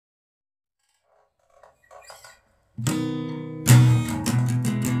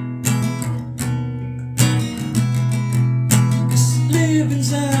Live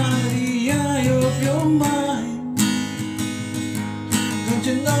inside the eye of your mind. Don't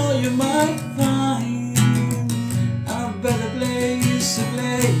you know you might find a better place to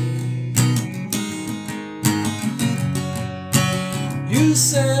play? You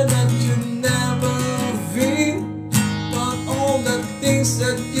said that you'd never feel, but all the things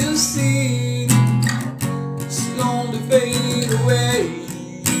that you see slowly fade away.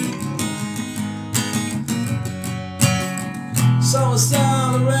 So I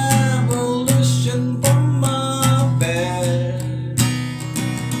start a revolution from my bed,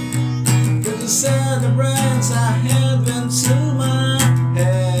 'cause you said the brands I had went to my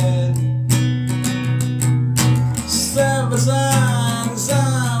head. Step beside,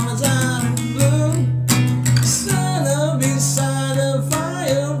 side by side in blue, stand up beside the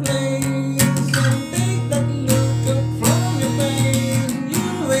fireplace and take that look up from your face. You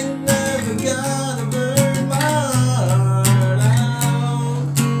ain't never gotta burn my heart out.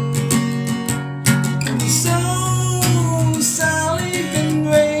 And so Sally can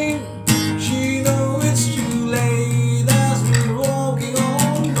wait, she knows it's too late as we're walking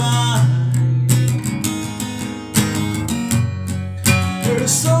on by. Her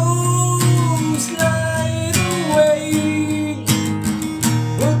soul slide away,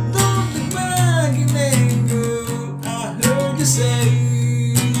 but don't look back in anger, I heard you say.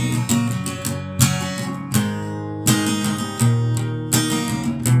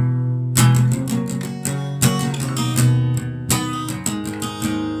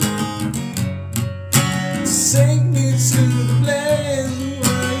 Take me to the place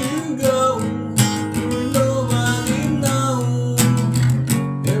where you go, where nobody knows,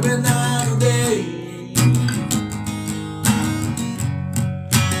 every night or day.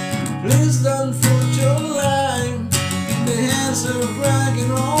 Please don't put your life in the hands of a rock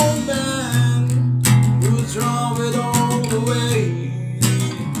and roll band who'll throw it all away.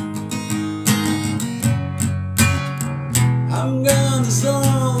 I'm gonna start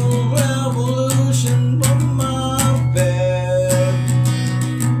a revolution from my bed.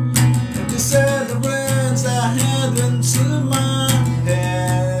 And you said the brands I had went to my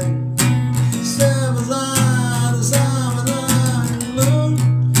head. Step aside, side by side, look,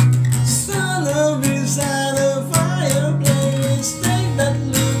 stand up beside the fireplace. Take that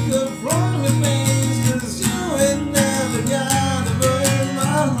look up from your face, 'cause you ain't never gotta burn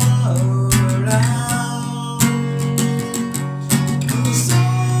my heart out. So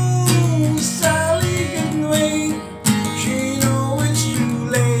Sally can wait, she knows it's too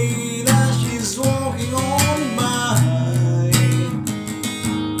late as she's walking on by.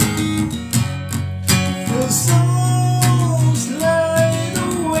 Her soul slide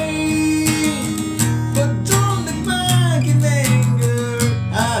away, but don't look back in anger,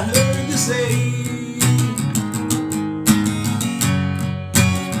 I heard you say.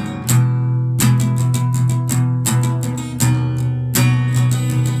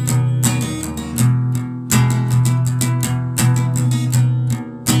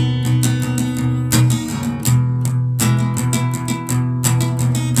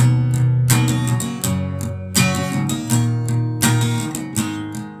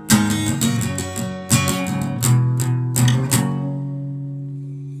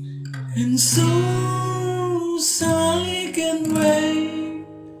 And so Sally can wait,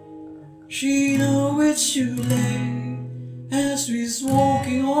 she knows it's too late as we's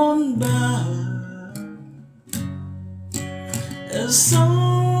walking on by. As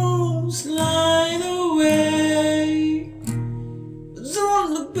songs slide away,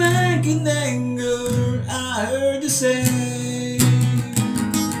 don't look back in anger, I heard you say.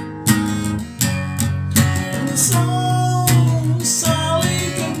 And so Sally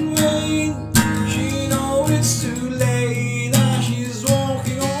can wait, she knows it's too late as she's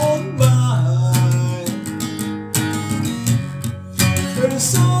walking on by. Her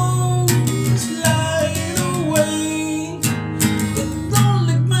soul slide away, but don't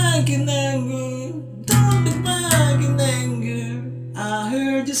look back in anger, don't look back in anger, I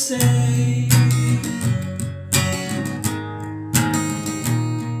heard you say.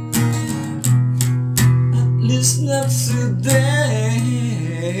 At least not today.